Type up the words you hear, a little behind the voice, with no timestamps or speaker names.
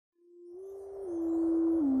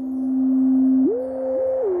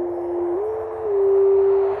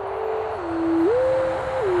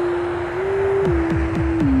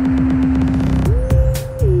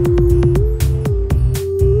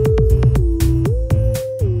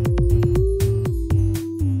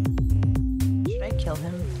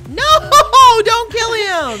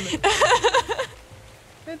down.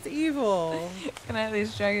 That's evil. Can I at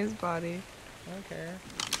least drag his body? I don't care.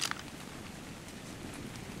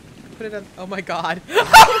 Put it on. Oh my god. Oh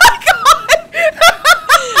my god!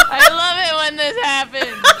 I love it when this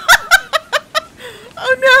happens.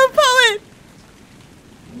 Oh no, Poet!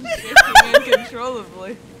 Shifting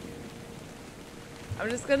uncontrollably. I'm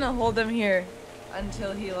just gonna hold him here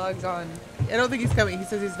until he logs on. I don't think he's coming. He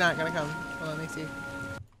says he's not gonna come. Hold on, let me see.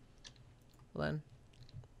 Hold on.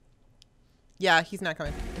 Yeah, he's not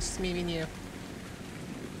coming. It's just me and you.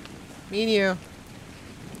 Me and you.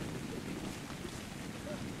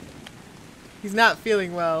 He's not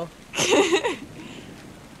feeling well.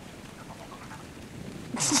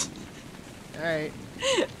 Alright.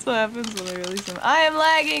 That's what happens when I release him. I am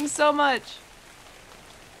lagging so much!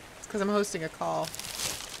 It's because I'm hosting a call.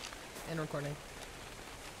 And recording.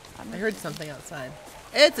 I heard something outside.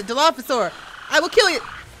 It's a Dilophosaur! I will kill you!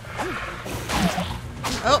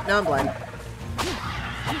 Oh, now I'm blind.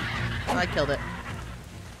 I killed it.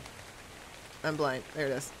 I'm blind. There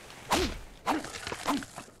it is.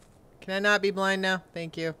 Can I not be blind now?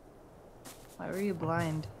 Thank you. Why were you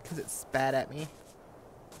blind? Because it spat at me.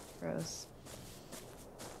 Gross.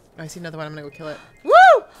 Oh, I see another one. I'm gonna go kill it. Woo!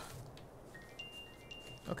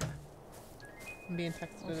 Okay. I'm being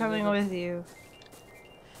texted. I'm coming with you.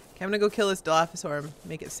 Okay, I'm gonna go kill this Dilophosaur and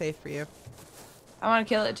make it safe for you. I want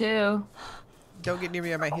to kill it too. Don't get near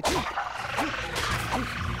me, I might hit you.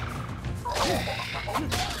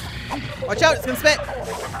 Watch out, it's gonna spit!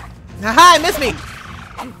 Haha, it missed me!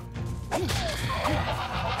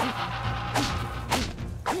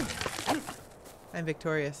 I'm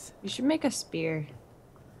victorious. You should make a spear.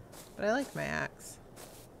 But I like my axe.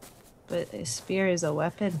 But a spear is a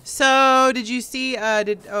weapon. So, did you see,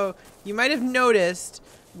 oh, you might have noticed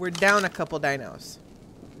we're down a couple dinos.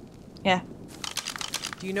 Yeah.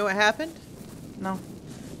 Do you know what happened? No.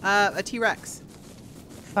 A T-Rex.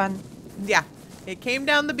 Fun. Yeah. It came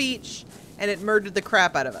down the beach and it murdered the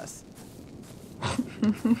crap out of us.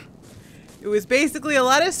 It was basically a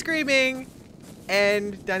lot of screaming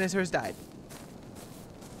and dinosaurs died.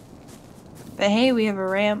 But hey, we have a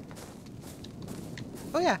ramp.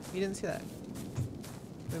 Oh yeah, you didn't see that.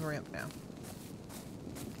 We have a ramp now.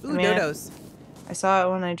 Ooh, I mean, dodos. I saw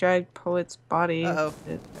it when I dragged Poet's body. Uh-oh.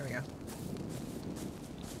 There we go.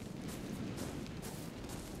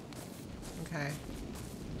 Okay.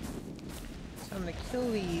 So I'm gonna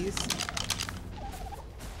kill these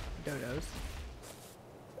dodos.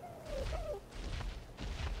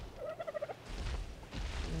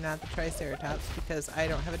 Not the Triceratops because I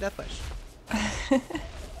don't have a death wish.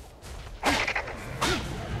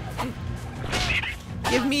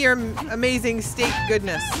 Give me your amazing steak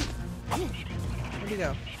goodness. Where'd you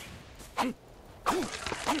go?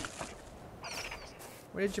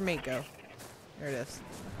 Where did your mate go? There it is.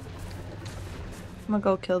 I'm gonna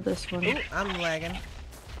go kill this one. Ooh, I'm lagging.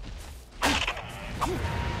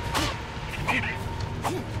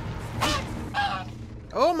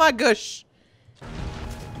 Oh my gosh!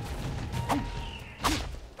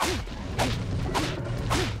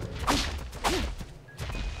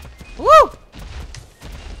 Woo!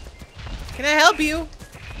 Can I help you?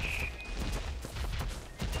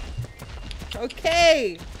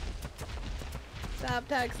 Okay. Stop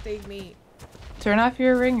texting me. Turn off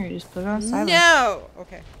your ringer. Just put it on silent. No.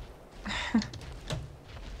 Okay.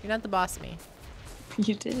 You're not the boss of me.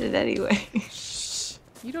 You did it anyway. Shh.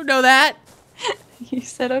 You don't know that. You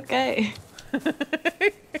said okay.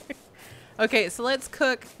 Okay, so let's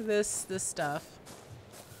cook this stuff.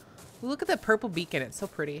 Ooh, look at that purple beacon. It's so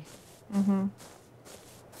pretty. Mm-hmm.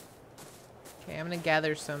 Okay, I'm gonna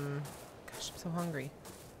gather some. Gosh, I'm so hungry.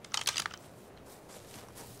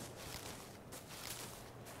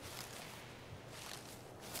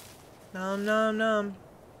 Nom nom nom.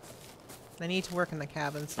 I need to work in the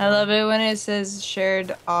cabin. I love it when it says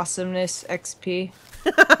shared awesomeness XP.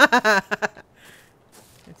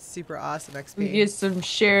 It's super awesome XP. We get some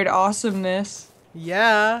shared awesomeness.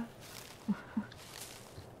 Yeah.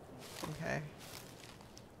 Okay.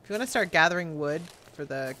 If you want to start gathering wood for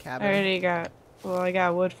the cabin. I already got, well, I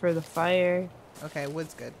got wood for the fire. Okay,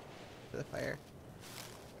 wood's good for the fire.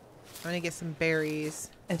 I'm gonna get some berries.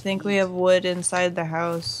 I think we have wood inside the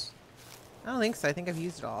house. I don't think so. I think I've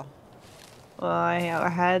used it all. Well, I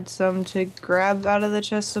had some to grab out of the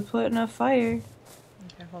chest to put in a fire.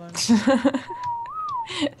 Okay, hold on.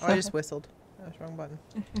 Oh, I just whistled. That was the wrong button.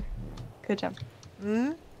 Good job.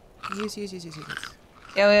 Use.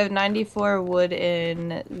 Yeah, we have 94 wood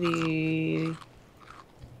in the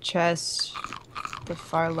chest, the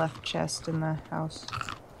far left chest in the house.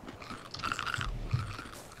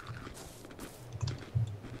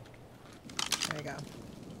 There you go.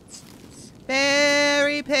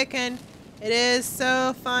 berry picking. It is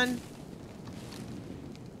so fun.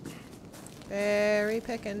 Berry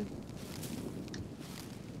picking.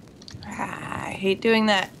 I hate doing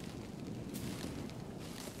that.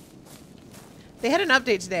 They had an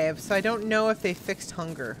update today, so I don't know if they fixed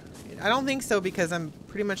hunger. I don't think so because I'm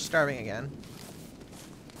pretty much starving again.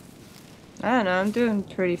 I don't know, I'm doing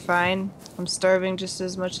pretty fine. I'm starving just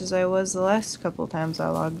as much as I was the last couple times I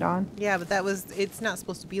logged on. Yeah, but it's not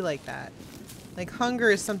supposed to be like that. Like, hunger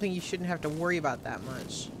is something you shouldn't have to worry about that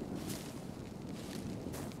much.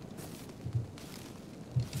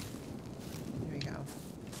 Here we go.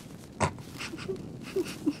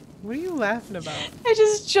 What are you laughing about? I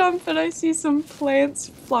just jump and I see some plants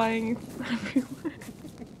flying everywhere.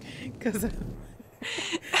 Because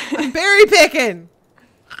I'm berry picking!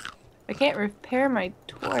 I can't repair my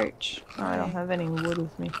torch. Oh, I don't have any wood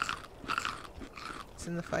with me. It's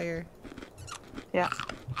in the fire. Yeah.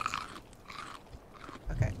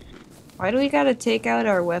 Okay. Why do we gotta take out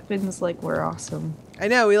our weapons like we're awesome? I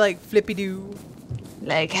know, we like flippy-doo.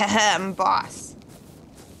 Like, haha, I'm boss.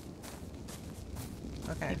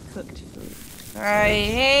 Okay. I cooked food. I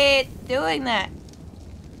hate doing that.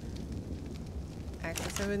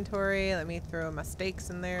 Access inventory. Let me throw my steaks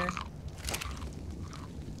in there.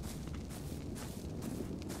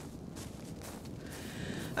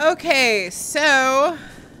 Okay, so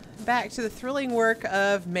back to the thrilling work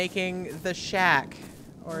of making the shack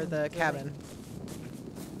or the cabin.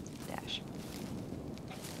 Dash.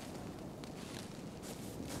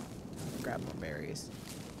 Grab more berries.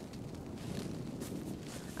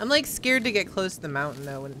 I'm like scared to get close to the mountain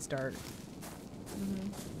though when it's dark.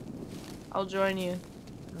 I'll join you.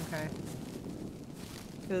 Okay.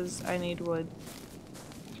 Because I need wood.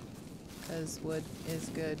 Because wood is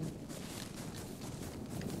good.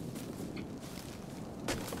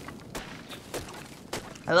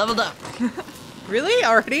 I leveled up. Really?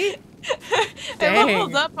 Already? I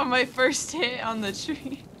leveled up on my first hit on the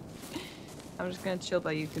tree. I'm just gonna chill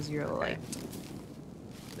by you because you're Okay. like...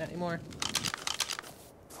 Not anymore.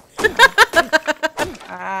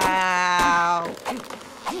 Ow.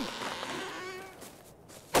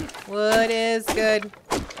 Wood is good.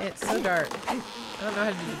 It's so dark. I don't know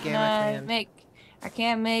how to do the gamma command. I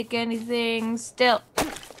can't make anything still.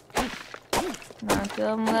 Not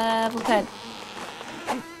until I'm level 10.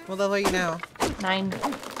 What level are you now? 9.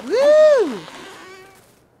 Woo!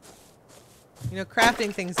 You know,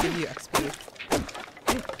 crafting things give you XP.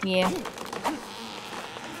 Yeah.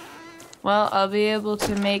 Well, I'll be able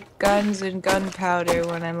to make guns and gunpowder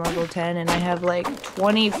when I'm level 10, and I have like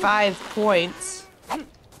 25 points.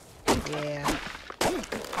 Yeah.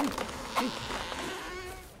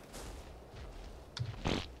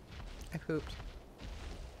 I pooped.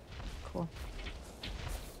 Cool.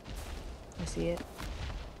 I see it.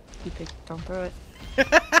 You pick. Don't throw it.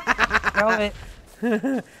 Throw it.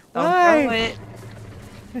 Don't Why? throw it.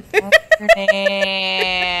 That's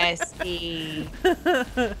nasty.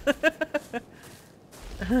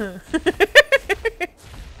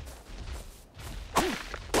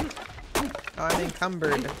 Oh, I'm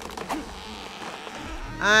encumbered.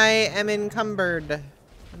 I am encumbered. Let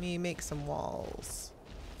me make some walls.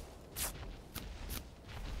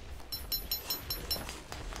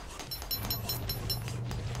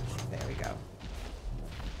 There we go.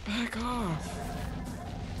 Back off.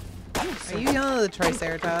 Are you yelling at the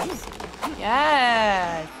Triceratops?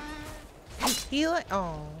 Yes. He like,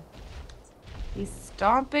 oh. He's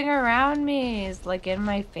stomping around me. He's like in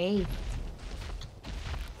my face.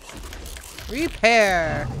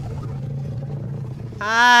 Repair.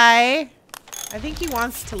 Hi. I think he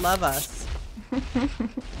wants to love us.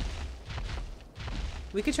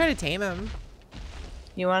 We could try to tame him.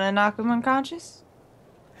 You want to knock him unconscious?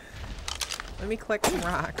 Let me collect some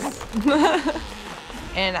rocks.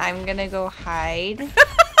 And I'm gonna go hide.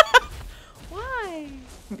 Why?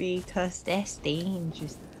 Because that's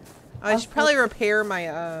dangerous. I should probably repair my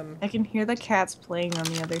I can hear the cats playing on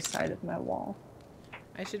the other side of my wall.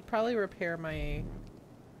 I should probably repair my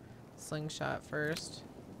slingshot first.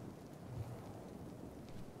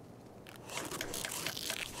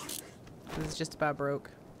 This is just about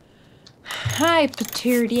broke. Hi,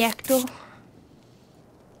 pterodactyl.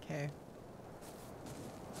 Okay.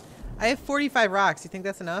 I have 45 rocks. You think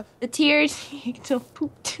that's enough? The pterodactyl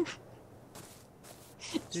pooped.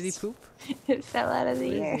 Did he poop? It fell out of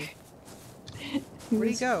the Where air. is Where'd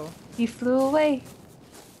he go? He flew away.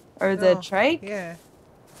 Or the trike? Yeah.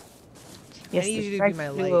 Yes, I need the you to trike be my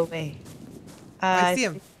flew light. away. I see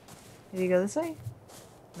him. Did he go this way?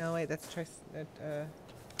 No, wait, that's where'd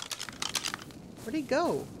he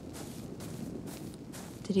go?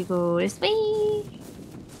 Did he go this way?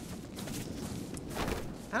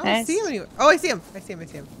 I don't Nice. see him anywhere. Oh, I see him. I see him. I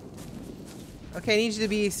see him. Okay, I need you to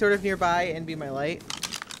be sort of nearby and be my light.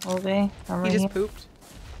 Okay, I'm He right just here. pooped.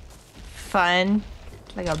 Fun.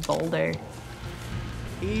 It's like a boulder.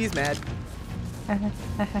 He's mad.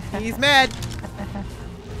 He's mad.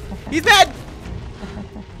 He's mad.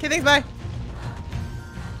 Okay, thanks, bye.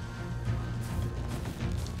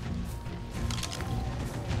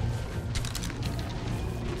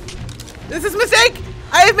 This is a mistake!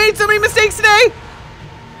 I have made so many mistakes today!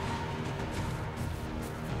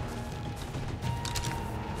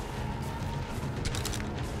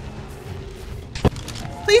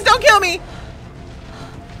 Please don't kill me!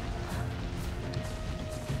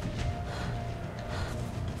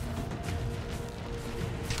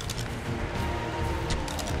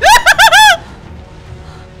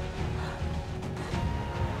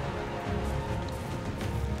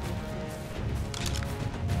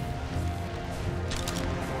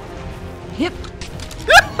 Yep.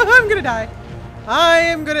 I'm gonna die. I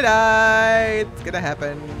am gonna die. It's gonna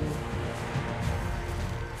happen.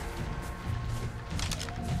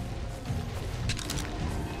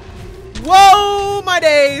 Whoa, my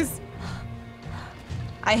days.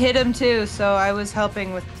 I hit him too, so I was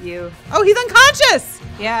helping with you. Oh, he's unconscious.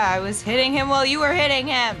 Yeah, I was hitting him while you were hitting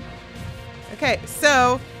him. Okay,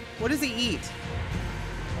 so what does he eat?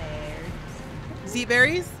 Does he eat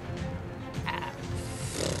berries?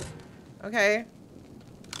 Okay.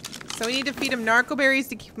 So we need to feed him narco berries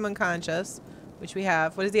to keep him unconscious, which we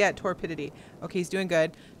have. What is he at? Torpidity. Okay, he's doing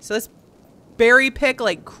good. So let's berry pick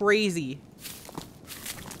like crazy.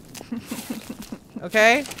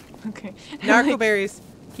 Okay? Okay. Narco berries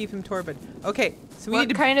keep him torpid. Okay, so we What need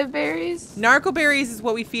to... kind of berries? Narco berries is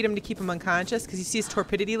what we feed him to keep him unconscious, because you see his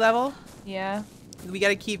torpidity level. Yeah. We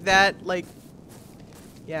gotta keep that, like...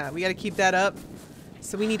 Yeah, we gotta keep that up.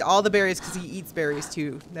 So we need all the berries, because he eats berries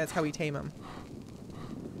too. That's how we tame him.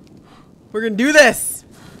 We're gonna do this!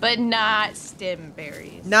 But not stem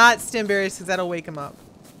berries. Not stem berries, because that'll wake him up.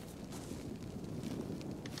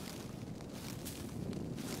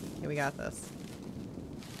 Okay, we got this.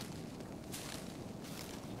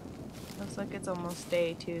 Looks like it's almost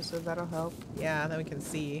day too, so that'll help. Yeah, then we can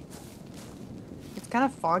see. It's kind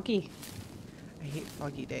of foggy. I hate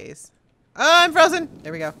foggy days. Oh, I'm frozen!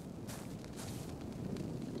 There we go.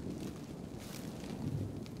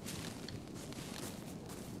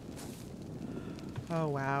 Oh,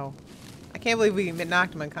 wow. I can't believe we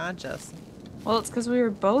knocked him unconscious. Well, it's because we were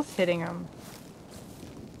both hitting him.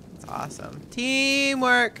 It's awesome.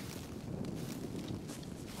 Teamwork!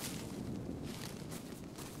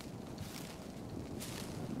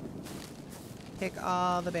 Pick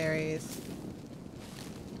all the berries.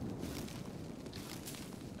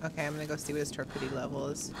 Okay, I'm gonna go see what his torpidity level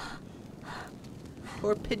is.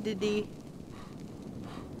 Torpidity.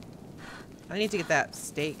 I need to get that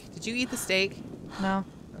steak. Did you eat the steak? No.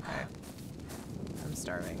 Okay. I'm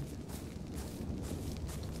starving.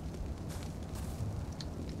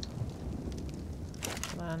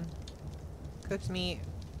 Hold on. Cooked meat.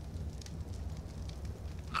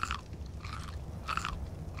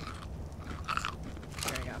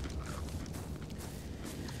 There we go.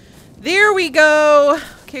 There we go!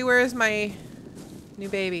 Okay, where is my new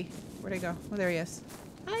baby? Where'd he go? Oh, there he is.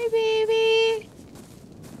 Hi, baby!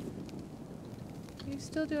 You're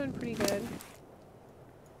still doing pretty good.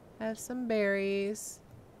 Have some berries.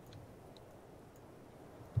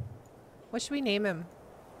 What should we name him?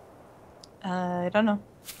 I don't know.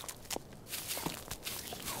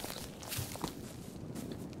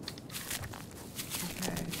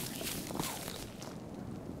 Okay.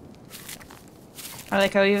 I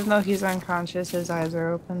like how even though he's unconscious, his eyes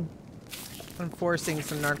are open. I'm forcing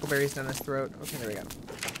some narco berries down his throat. Okay, there we go.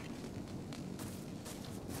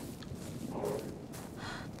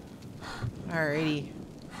 Alrighty.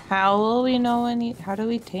 How will we know when he... How do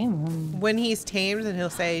we tame him? When he's tamed, then he'll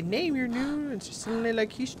say, "Name your new," and just suddenly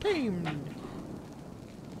like he's tamed.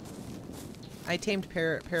 I tamed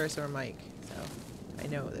Paris or Mike, so I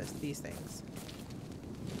know these things.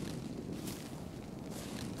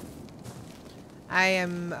 I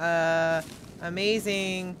am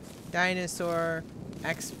amazing dinosaur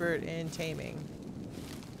expert in taming.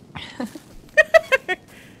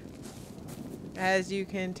 As you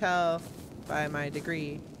can tell by my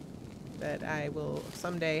degree that I will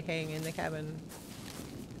someday hang in the cabin.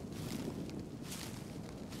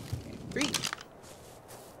 Okay, 3.